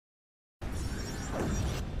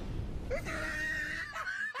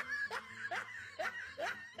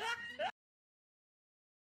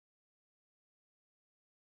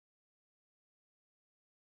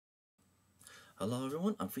Hello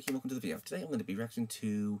everyone, I'm Freaky and welcome to the video. Today I'm going to be reacting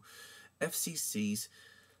to FCC's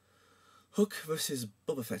Hook versus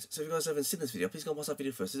Boba Fett. So if you guys haven't seen this video, please go and watch that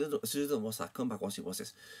video first. As soon as you don't watch that, come back once you watch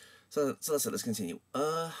this. So that's it, let's continue.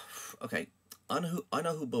 Okay. I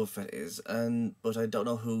know who Boba Fett is, but I don't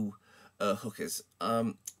know who Hook is.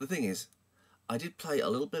 The thing is, I did play a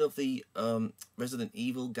little bit of the Resident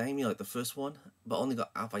Evil game, like the first one, but only got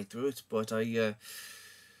halfway through it. But I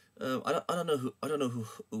don't know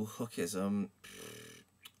who Hook is.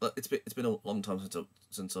 It's been a long time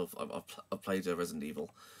since I've played Resident Evil.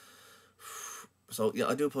 So yeah,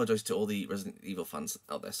 I do apologise to all the Resident Evil fans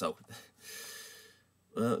out there. So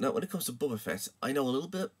now, when it comes to Boba Fett, I know a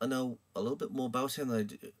little bit more about him than I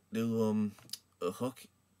do Hook.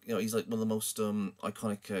 You know, he's like one of the most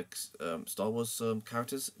iconic Star Wars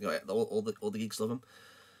characters. You know, all the geeks love him.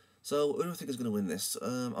 So who do I think is going to win this?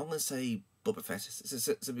 I'm going to say Boba Fett,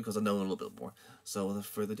 simply because I know a little bit more. So without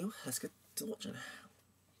further ado, let's get to watching.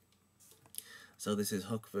 So this is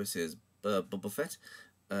Hook versus Boba Fett,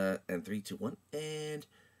 and 3, 2, 1, and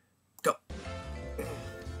go.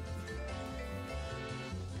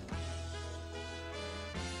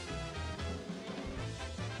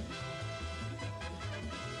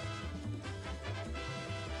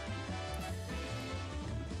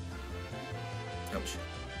 Ouch.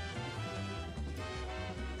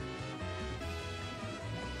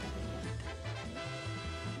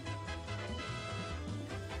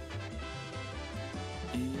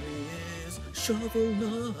 It is shovel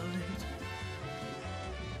night.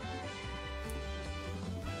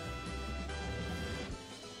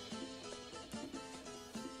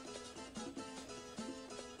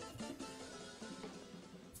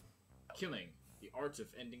 Killing, the art of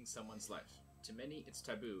ending someone's life. To many, it's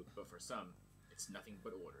taboo, but for some, it's nothing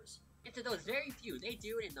but orders. And to those very few, they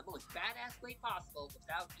do it in the most badass way possible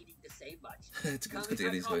without needing to say much. It's good to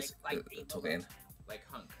hear these guys talking. Like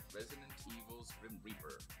Hunk, Resident Evil's Grim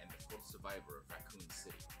Reaper, and the fourth survivor of Raccoon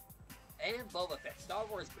City. And Boba Fett, Star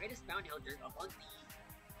Wars' greatest bounty hunter among the,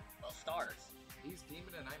 well, stars. He's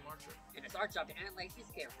Demon and I'm Archer. And it's our job to analyze these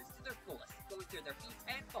characters to their fullest, going through their feats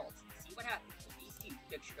and faults, and see what happens when these two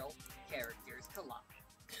fictional characters collide.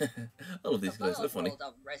 I love these guys, they're funny.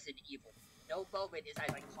 Of Resident Evil, no moment is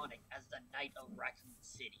as iconic as the night of Raccoon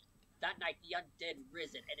City. That night, the undead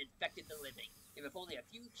risen and infected the living, and if only a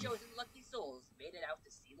few chosen lucky souls made it out to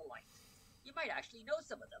see the light. You might actually know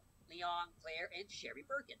some of them: Leon, Claire, and Sherry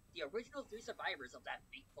Birkin, the original 3 survivors of that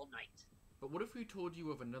fateful night. But what if we told you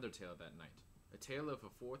of another tale that night? A tale of a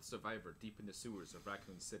 4th survivor deep in the sewers of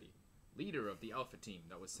Raccoon City, leader of the Alpha team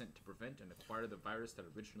that was sent to prevent and acquire the virus that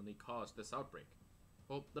originally caused this outbreak.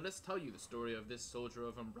 Well, let us tell you the story of this soldier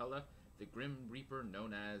of Umbrella, the Grim Reaper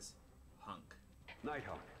known as Hunk.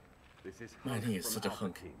 Nighthawk, this is Man, Hunk he is from such a Alpha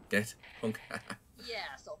hunk. Team. Get? Hunk.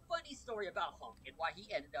 Yeah, so funny story about Hunk and why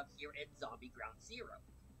he ended up here in Zombie Ground Zero.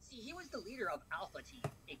 See, he was the leader of Alpha Team,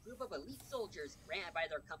 a group of elite soldiers ran by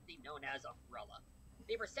their company known as Umbrella.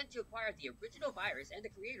 They were sent to acquire the original virus and the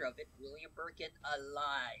creator of it, William Birkin,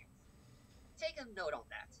 alive. Take a note on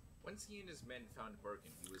that. Once he and his men found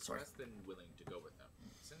Birkin, he was less than willing to go with them,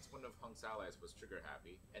 since one of Hunk's allies was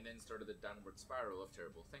trigger-happy, and then started the downward spiral of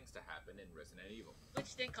terrible things to happen in Resident Evil.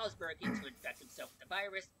 Which then caused Birkin to infect himself with the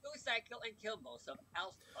virus, go cycle, and kill most of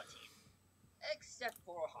Alpha Team. Except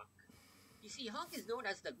for Hunk. You see, Hunk is known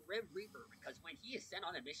as the Grim Reaper because when he is sent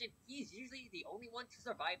on a mission, he's usually the only one to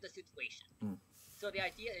survive the situation. So the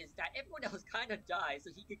idea is that everyone else kind of dies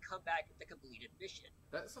so he can come back with the completed mission.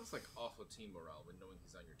 That sounds like awful team morale when knowing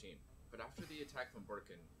he's on your team. But after the attack from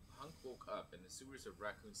Birkin, Hunk woke up in the sewers of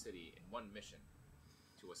Raccoon City in one mission: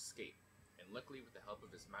 to escape. And luckily, with the help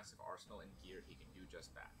of his massive arsenal and gear, he can do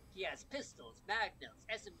just that. He has pistols, magnums,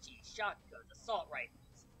 SMGs, shotguns, assault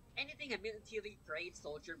rifles, anything a military-grade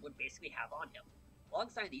soldier would basically have on him.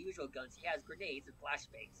 Alongside the usual guns, he has grenades and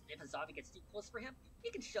flashbangs, and if a zombie gets too close for him, he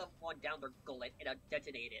can shove one down their gullet and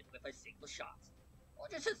detonate it with a single shot. Or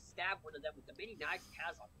just stab one of them with the many knives he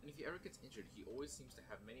has on him. And if he ever gets injured, he always seems to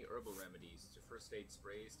have many herbal remedies to first aid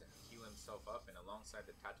sprays to heal himself up, and alongside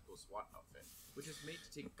the tactical SWAT outfit, which is made to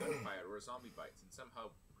take gunfire or zombie bites and somehow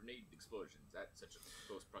grenade explosions at such a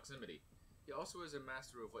close proximity. He also is a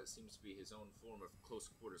master of what seems to be his own form of close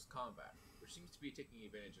quarters combat, which seems to be taking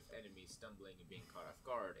advantage of enemies stumbling and being caught off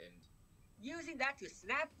guard, and using that to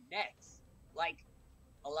snap necks. Like,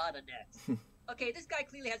 a lot of necks. Okay, this guy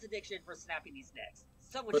clearly has addiction for snapping these necks.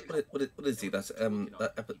 Someone should What is he? That's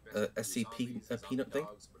SCP peanut thing?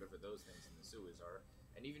 dogs, whatever those things in the sewers are,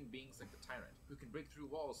 and even beings like the Tyrant, who can break through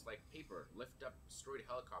walls like paper, lift up destroyed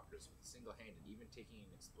helicopters with a single hand, and even taking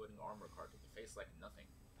an exploding armor cart to the face like nothing.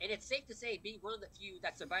 And it's safe to say, being one of the few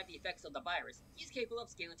that survived the effects of the virus, he's capable of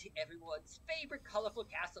scaling to everyone's favorite colorful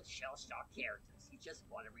cast of shell-shocked characters who just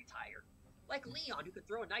want to retire. Like Leon, who could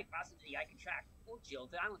throw a knife faster than the eye can track, or Jill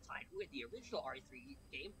Valentine, who in the original RE3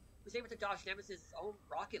 game was able to dodge Nemesis' own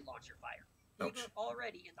rocket launcher fire, even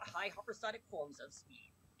already in the high hypersonic forms of speed.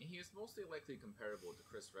 And he is mostly likely comparable to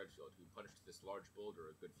Chris Redfield, who punched this large boulder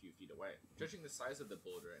a good few feet away. Judging the size of the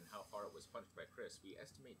boulder and how far it was punched by Chris, we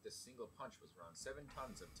estimate this single punch was around 7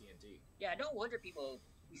 tons of TNT. Yeah, no wonder people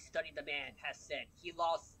who studied the man has said he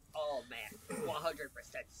lost all man, 100%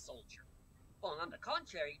 soldier. Well, on the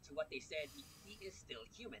contrary to what they said, he is still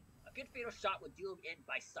human. A good fatal shot would do him in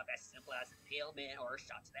by something as simple as an ailment or a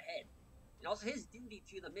shot to the head. And also his duty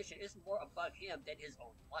to the mission is more above him than his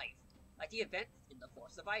own life. Like the event in The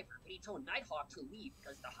Fourth Survivor, when he told Nighthawk to leave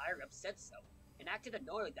because the higher-ups said so, and acted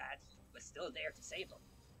annoyed that he was still there to save them.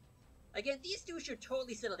 Again, these two should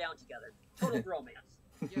totally settle down together. Total bromance.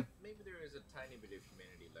 Yeah, maybe there is a tiny bit of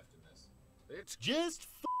humanity left in this. It's just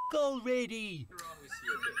already! Later on we see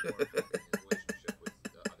a bit more of his relationship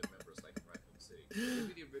with other members like in Raccoon City.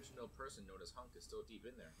 Maybe the original person known as Hunk is still deep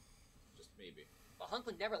in there. Just maybe. But Hunk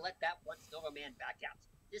would never let that once Nova Man back out.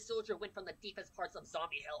 This soldier went from the deepest parts of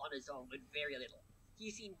zombie hell on his own with very little.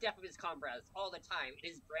 He's seen death of his comrades all the time and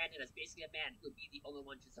is branded as basically a man who would be the only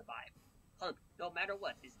one to survive. Hunk, no matter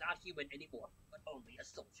what, is not human anymore, but only a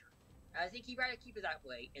soldier. And I think he'd rather keep it that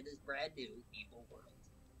way in this brand new evil world.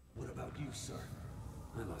 What about you, sir?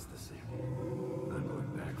 I lost the sample. I'm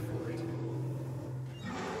going back for it.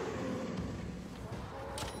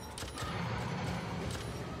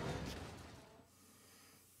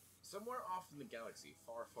 Somewhere off in the galaxy,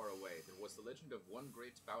 far, far away, there was the legend of one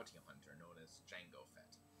great bounty hunter known as Jango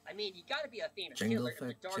Fett. I mean, you gotta be a famous Jango killer if the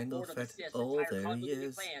Fett, Dark Jango Lord of the Fett. Sith's Oh, entire there he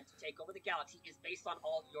convoluted is. plan to take over the galaxy is based on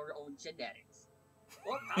all your own genetics.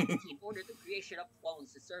 Lord Palpatine ordered the creation of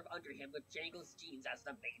clones to serve under him with Jango's genes as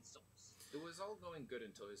the main source. It was all going good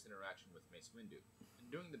until his interaction with Mace Windu. And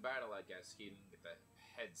during the battle, I guess, he didn't get the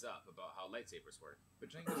heads up about how lightsabers work. But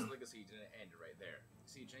Jango's legacy didn't end right there.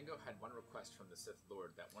 See, Jango had one request from the Sith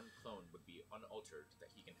Lord that one clone would be unaltered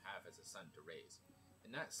that he can have as a son to raise.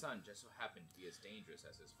 And that son just so happened to be as dangerous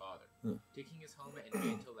as his father, taking his helmet and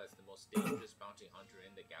mantle as the most dangerous bounty hunter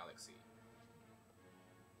in the galaxy.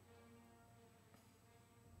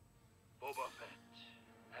 Boba Fett,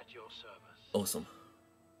 at your service. Awesome.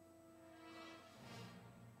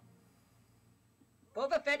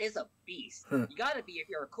 Boba Fett is a beast. You gotta be if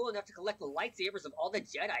you're cool enough to collect the lightsabers of all the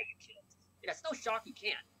Jedi you killed. And it's no shock you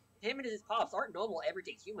can't. Him and his pops aren't normal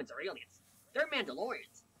everyday humans or aliens. They're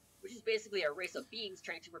Mandalorians, which is basically a race of beings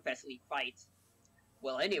trying to professionally fight,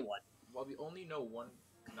 well, anyone. While we only know one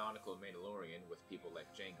canonical Mandalorian, with people like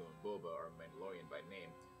Jango and Boba are Mandalorian by name,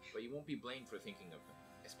 but you won't be blamed for thinking of them,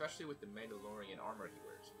 especially with the Mandalorian armor he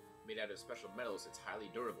wears. Made out of special metals, it's highly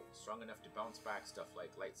durable, strong enough to bounce back stuff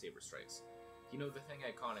like lightsaber strikes. You know, the thing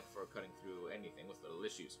iconic for cutting through anything with little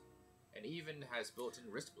issues. And even has built-in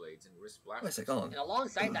wrist blades and wrist blasters. And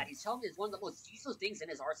alongside that, his helmet is one of the most useful things in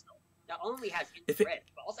his arsenal. Not only has infrared,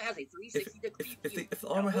 but also has a 360-degree view. If the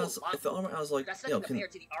armor has like, that's you know,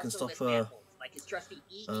 can stop like his trusty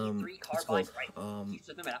EE3 carbine rifle, keeps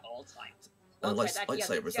with him at all times. Alongside that, he has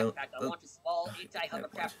a jetpack that launches small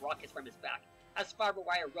anti-hovercraft rockets from his back, has fiber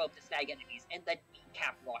wire rope to snag enemies, and then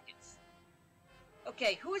kneecap rockets.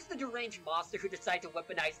 Okay, who is the deranged monster who decided to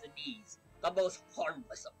weaponize the knees? The most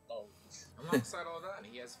harmless of foes. Alongside all that,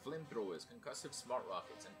 he has flamethrowers, concussive smart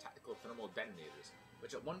rockets, and tactical thermal detonators,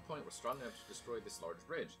 which at one point were strong enough to destroy this large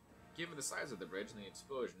bridge. Given the size of the bridge and the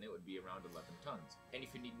explosion, it would be around 11 tons. And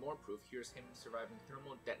if you need more proof, here's him surviving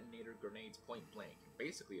thermal detonator grenades point blank.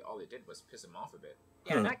 Basically, all it did was piss him off a bit.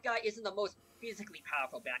 Yeah, that guy isn't the most physically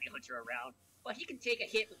powerful bounty hunter around, but he can take a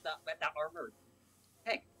hit with that armor.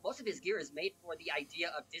 Heck, most of his gear is made for the idea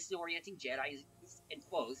of disorienting Jedi and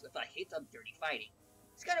foes with a hint of dirty fighting.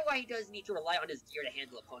 It's kind of why he does need to rely on his gear to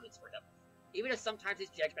handle opponents for him. Even if sometimes his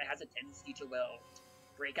jetpack has a tendency to, well,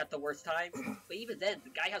 break at the worst times, but even then, the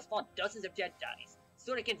guy has fought dozens of Jedis,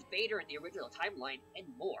 stood against Vader in the original timeline, and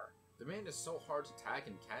more. The man is so hard to tag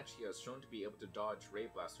and catch, he has shown to be able to dodge ray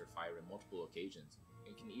blaster fire in multiple occasions,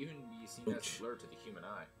 and can even be seen as a blur to the human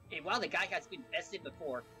eye. And while the guy has been bested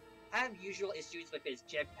before, have usual issues with his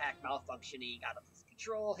jetpack malfunctioning out of his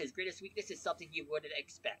control, his greatest weakness is something you wouldn't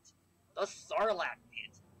expect. The Sarlacc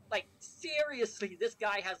pit. Like, seriously, this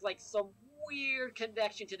guy has, like, some weird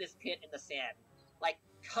connection to this pit in the sand. Like,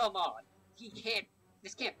 come on.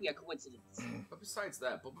 This can't be a coincidence. But besides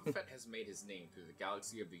that, Boba Fett has made his name through the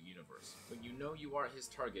galaxy of the universe. When you know you are his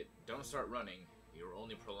target, don't start running, you're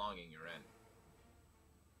only prolonging your end.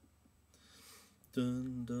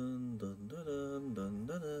 Dun dun dun dun dun dun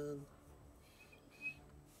dun dun.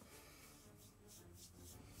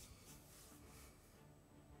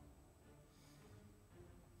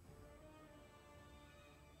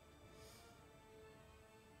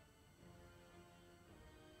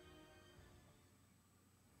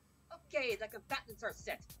 Okay, the combatants are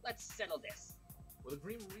set. Let's settle this. Will the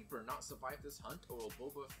Grim Reaper not survive this hunt, or will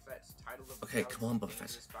Boba Fett's title of Okay, Galaxy's come on, Boba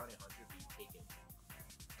Dangerous Fett. Bounty Hunter be taken?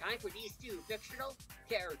 Time for these two fictional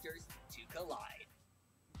characters to collide.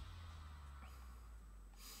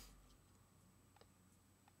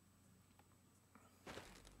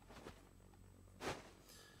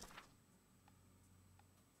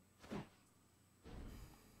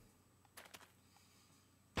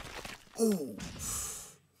 Oh!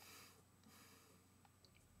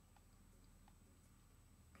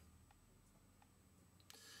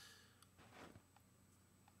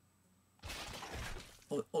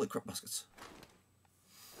 Holy crap baskets.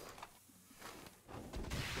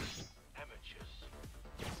 Amateurs.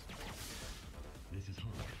 This is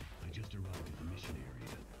Hunk. I just arrived at the mission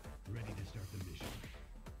area. Ready to start the mission.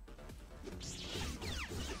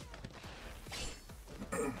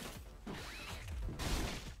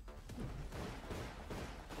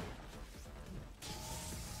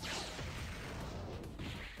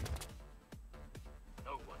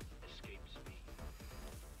 No one escapes me.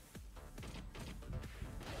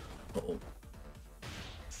 Uh-oh.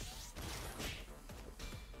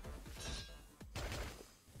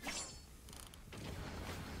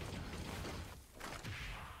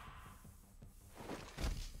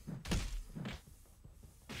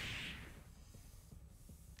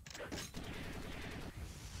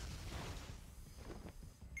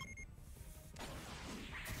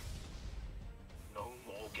 No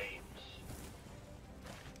more games.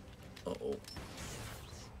 Uh-oh.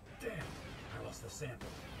 Damn, I lost the sample.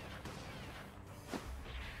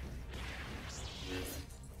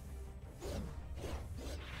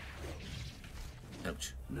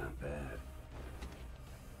 Ouch. Not bad.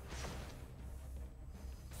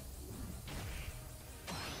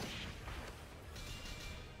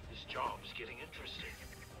 This job's getting interesting.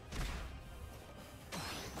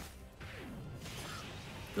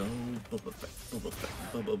 Go Boba Fett. Boba Fett.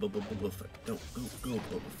 Boba Fett. Go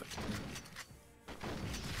Boba Fett.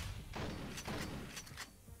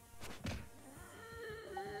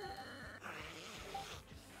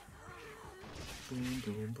 Boom,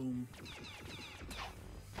 boom, boom.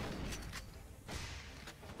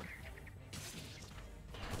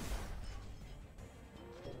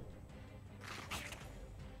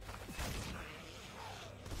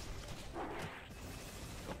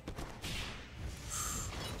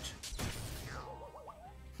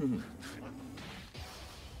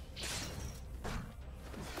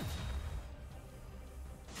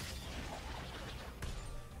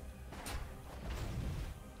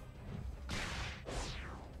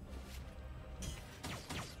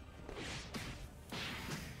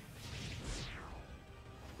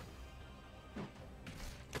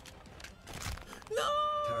 No!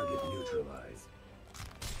 Target neutralized.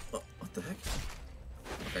 Oh, what the heck?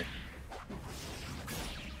 Okay.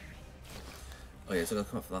 Oh yeah, so I gotta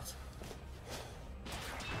come up for that.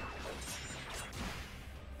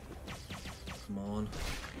 Come on.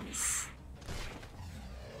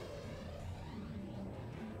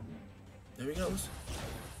 There he goes.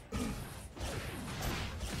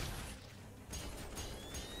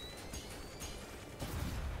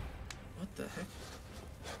 What the heck?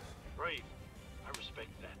 Brave. I respect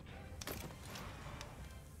that.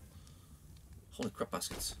 Holy crap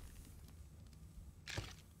baskets.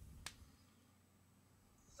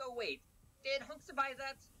 So wait, did Hunk survive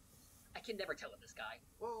that? I can never tell with this guy.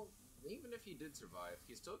 Well, even if he did survive,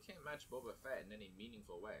 he still can't match Boba Fett in any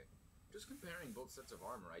meaningful way. Just comparing both sets of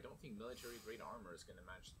armor, I don't think military-grade armor is going to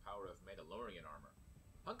match the power of Mandalorian armor.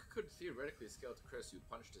 Hunk could theoretically scale to Chris, who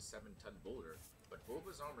punched a 7-ton boulder, but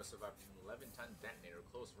Boba's armor survived an 11-ton detonator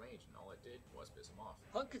close range, and all it did was piss him off.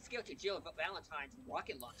 Hunk could scale to Jill Valentine's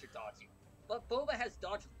rocket launcher dodging, but Boba has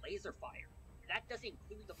dodged laser fire. And that doesn't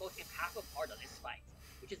include the most impactful part of this fight,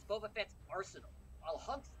 which is Boba Fett's arsenal. While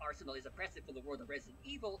Hunk's arsenal is impressive for the world of Resident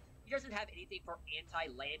Evil, he doesn't have anything for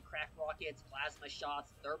anti-landcraft rockets, plasma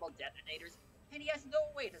shots, thermal detonators, and he has no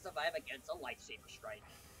way to survive against a lightsaber strike.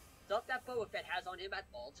 Stuff that Boba Fett has on him at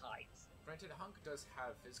all times. Granted, Hunk does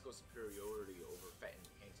have physical superiority over Fett in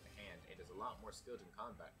hand-to-hand, and is a lot more skilled in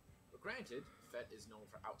combat. But granted, Fett is known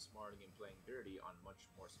for outsmarting and playing dirty on much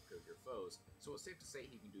more superior foes, so it's safe to say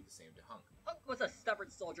he can do the same to Hunk. Hunk was a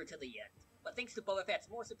stubborn soldier to the end, but thanks to Boba Fett's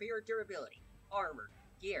more superior durability, armor,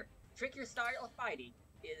 gear, trickier style of fighting,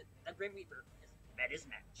 the Grim Reaper has met his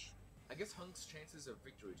match. I guess Hunk's chances of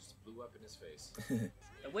victory just blew up in his face.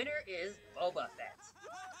 The winner is Boba Fett.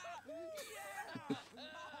 Yeah!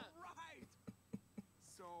 Right!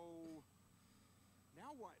 So,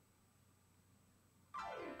 now what?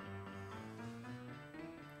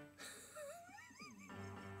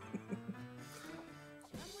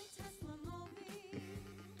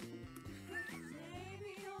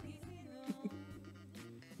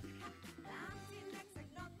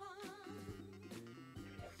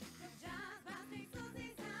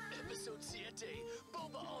 Episode 7,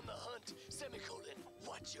 Boba on the hunt, semicolon,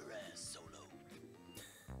 watch your ass, Solo.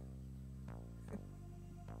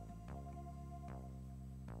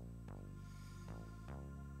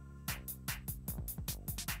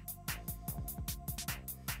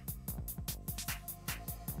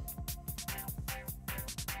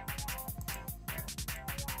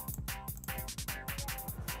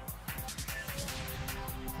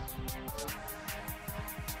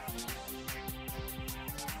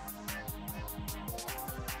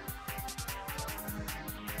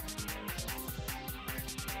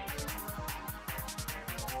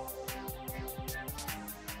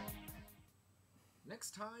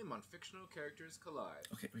 Next time on Fictional Characters Collide.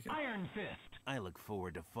 Okay, we go. Iron Fist. I look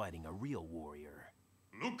forward to fighting a real warrior.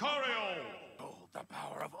 Lucario! Hold the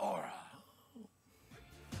power of Aura.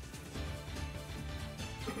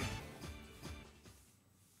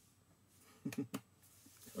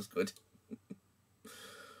 That was good.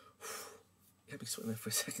 You had me sweating there for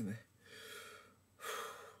a second there.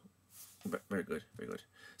 Very good, very good.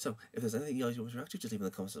 So, if there's anything you guys want to react to, just leave in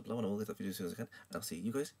the comments below and I'll get that video as soon as I can. And I'll see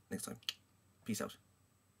you guys next time. Peace out.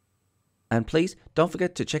 And please don't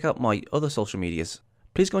forget to check out my other social medias.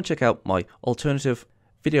 Please go and check out my alternative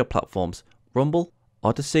video platforms: Rumble,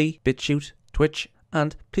 Odyssey, BitChute, Twitch,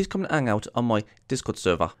 and please come and hang out on my Discord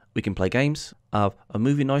server. We can play games, have a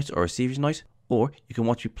movie night or a series night, or you can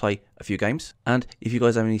watch me play a few games. And if you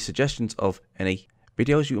guys have any suggestions of any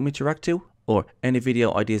videos you want me to react to, or any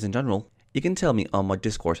video ideas in general, you can tell me on my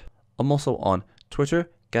Discord. I'm also on Twitter,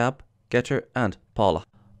 Gab, Getter, and Paula.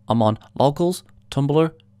 I'm on Locals,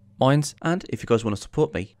 Tumblr, Minds, and if you guys want to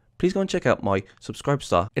support me, please go and check out my Subscribe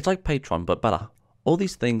Star. It's like Patreon, but better. All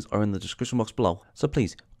these things are in the description box below, so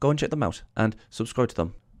please go and check them out and subscribe to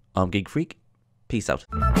them. I'm Geek Freak. Peace out.